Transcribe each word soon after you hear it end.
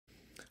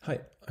Hi,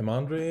 I'm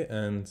Andre,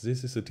 and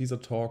this is a teaser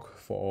talk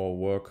for our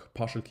work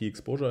Partial Key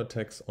Exposure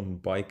Attacks on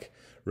Bike,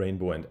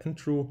 Rainbow, and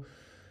NTRU.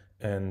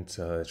 And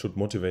it should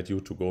motivate you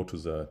to go to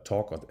the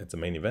talk at the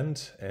main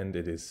event. And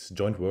it is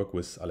joint work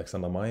with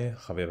Alexander May,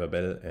 Javier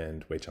Verbel,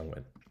 and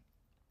Weiqiang.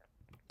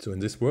 So in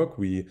this work,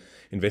 we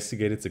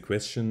investigated the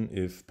question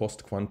if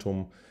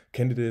post-quantum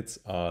candidates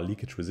are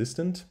leakage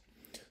resistant.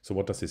 So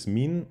what does this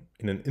mean?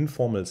 In an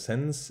informal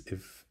sense,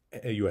 if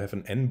you have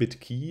an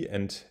n-bit key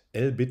and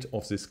L bit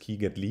of this key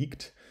get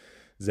leaked,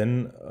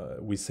 then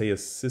we say a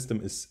system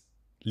is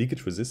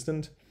leakage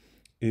resistant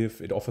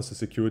if it offers the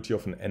security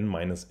of an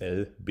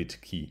n-L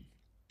bit key,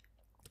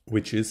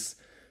 which is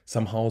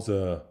somehow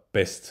the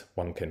best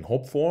one can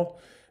hope for.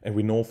 And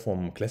we know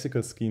from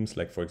classical schemes,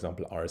 like for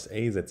example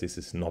RSA, that this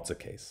is not the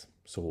case.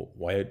 So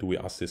why do we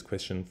ask this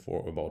question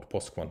about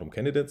post-quantum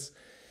candidates?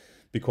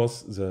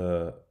 Because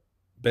the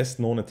best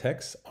known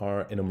attacks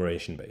are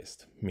enumeration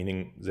based,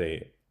 meaning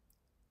they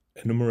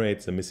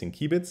enumerate the missing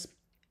key bits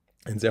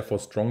and therefore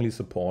strongly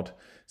support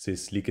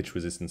this leakage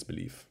resistance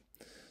belief.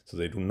 So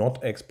they do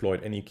not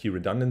exploit any key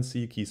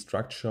redundancy, key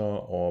structure,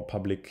 or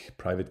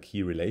public-private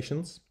key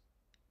relations.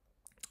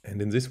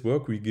 And in this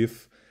work, we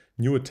give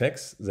new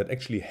attacks that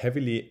actually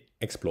heavily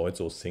exploit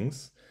those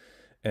things.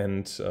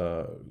 And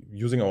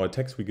using our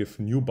attacks, we give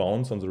new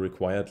bounds on the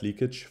required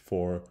leakage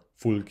for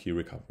full key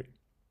recovery.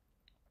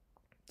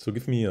 So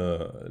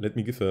let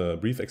me give a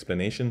brief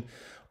explanation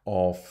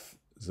of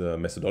the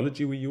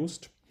methodology we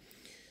used.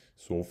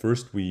 So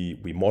first we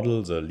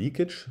model the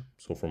leakage.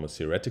 So from a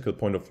theoretical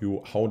point of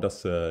view, how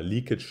does the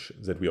leakage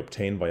that we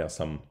obtain via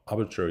some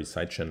arbitrary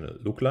side channel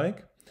look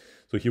like?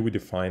 So here we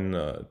define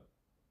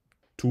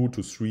 2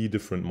 to 3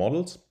 different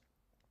models.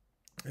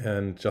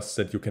 And just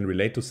that you can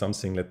relate to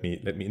something, let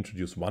me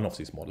introduce one of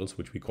these models,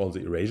 which we call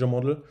the erasure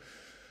model.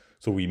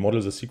 So we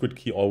model the secret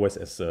key always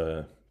as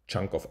a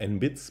chunk of n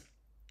bits.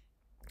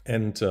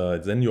 And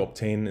then you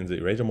obtain, in the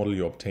erasure model,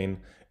 you obtain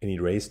an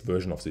erased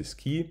version of this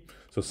key.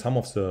 So some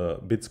of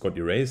the bits got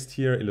erased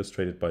here,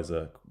 illustrated by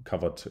the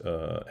covered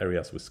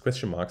areas with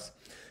question marks.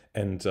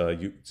 And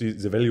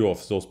the value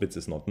of those bits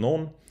is not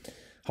known.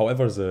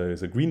 However,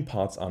 the green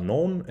parts are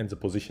known and the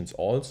positions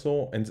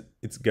also, and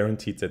it's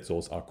guaranteed that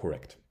those are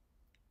correct.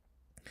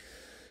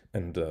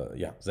 And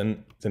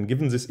then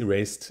given this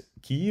erased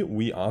key,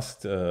 we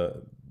asked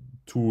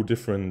 2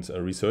 different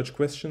research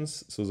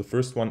questions. So the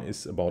first one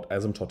is about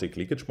asymptotic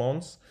leakage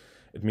bounds.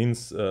 It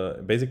means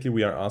basically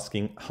we are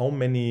asking how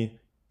many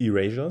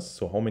erasures,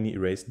 so how many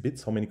erased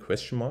bits, how many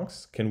question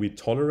marks can we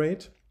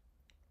tolerate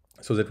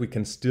so that we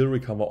can still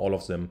recover all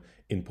of them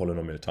in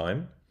polynomial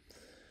time.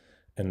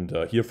 And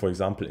here, for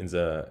example, in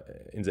the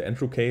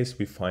NTRU case,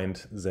 we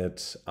find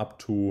that up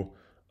to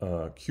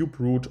cube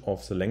root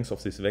of the length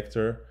of this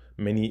vector,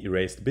 many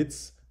erased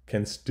bits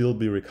can still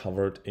be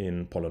recovered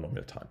in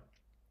polynomial time.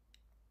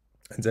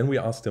 And then we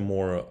asked a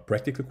more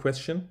practical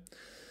question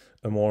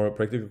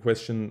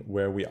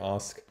where we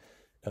ask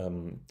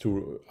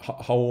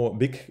how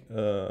big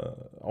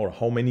or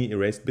how many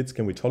erased bits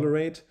can we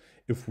tolerate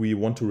if we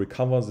want to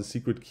recover the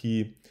secret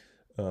key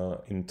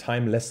in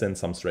time less than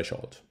some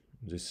threshold.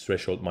 This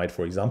threshold might,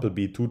 for example,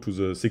 be 2 to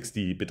the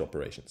 60 bit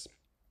operations.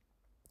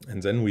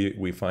 And then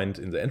we find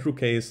in the NTRU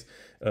case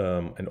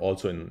and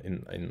also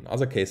in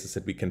other cases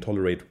that we can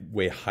tolerate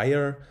way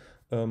higher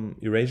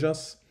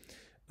erasures.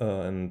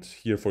 And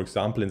here, for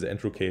example, in the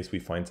NTRU case, we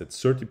find that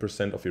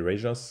 30% of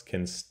erasures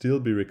can still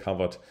be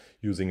recovered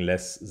using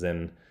less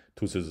than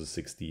 2 to the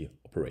 60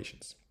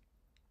 operations.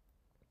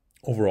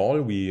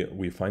 Overall, we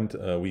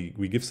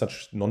give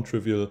such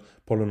non-trivial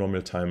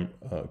polynomial time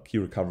key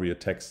recovery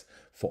attacks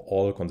for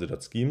all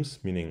considered schemes,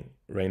 meaning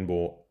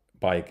Rainbow,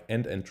 Bike,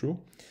 and NTRU.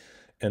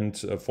 And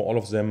for all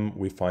of them,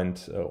 we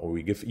find or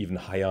we give even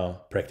higher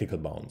practical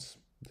bounds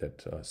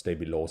that stay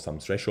below some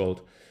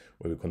threshold,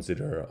 where we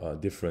consider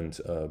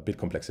different bit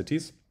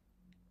complexities.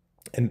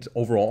 And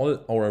overall,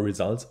 our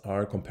results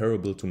are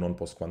comparable to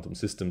non-post-quantum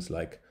systems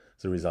like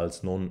the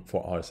results known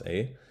for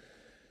RSA,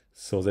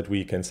 so that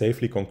we can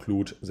safely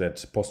conclude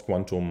that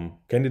post-quantum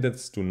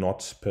candidates do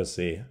not per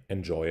se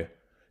enjoy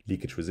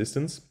leakage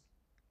resistance.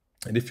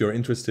 And if you're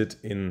interested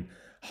in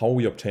how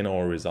we obtain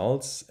our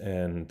results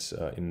and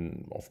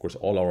in, of course,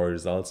 all our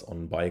results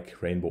on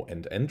Bike, Rainbow,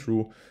 and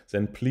NTRU,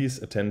 then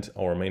please attend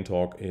our main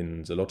talk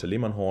in the Lotte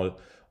Lehmann Hall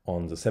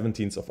on the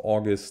 17th of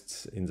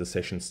August in the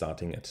session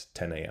starting at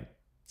 10 a.m.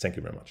 Thank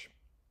you very much.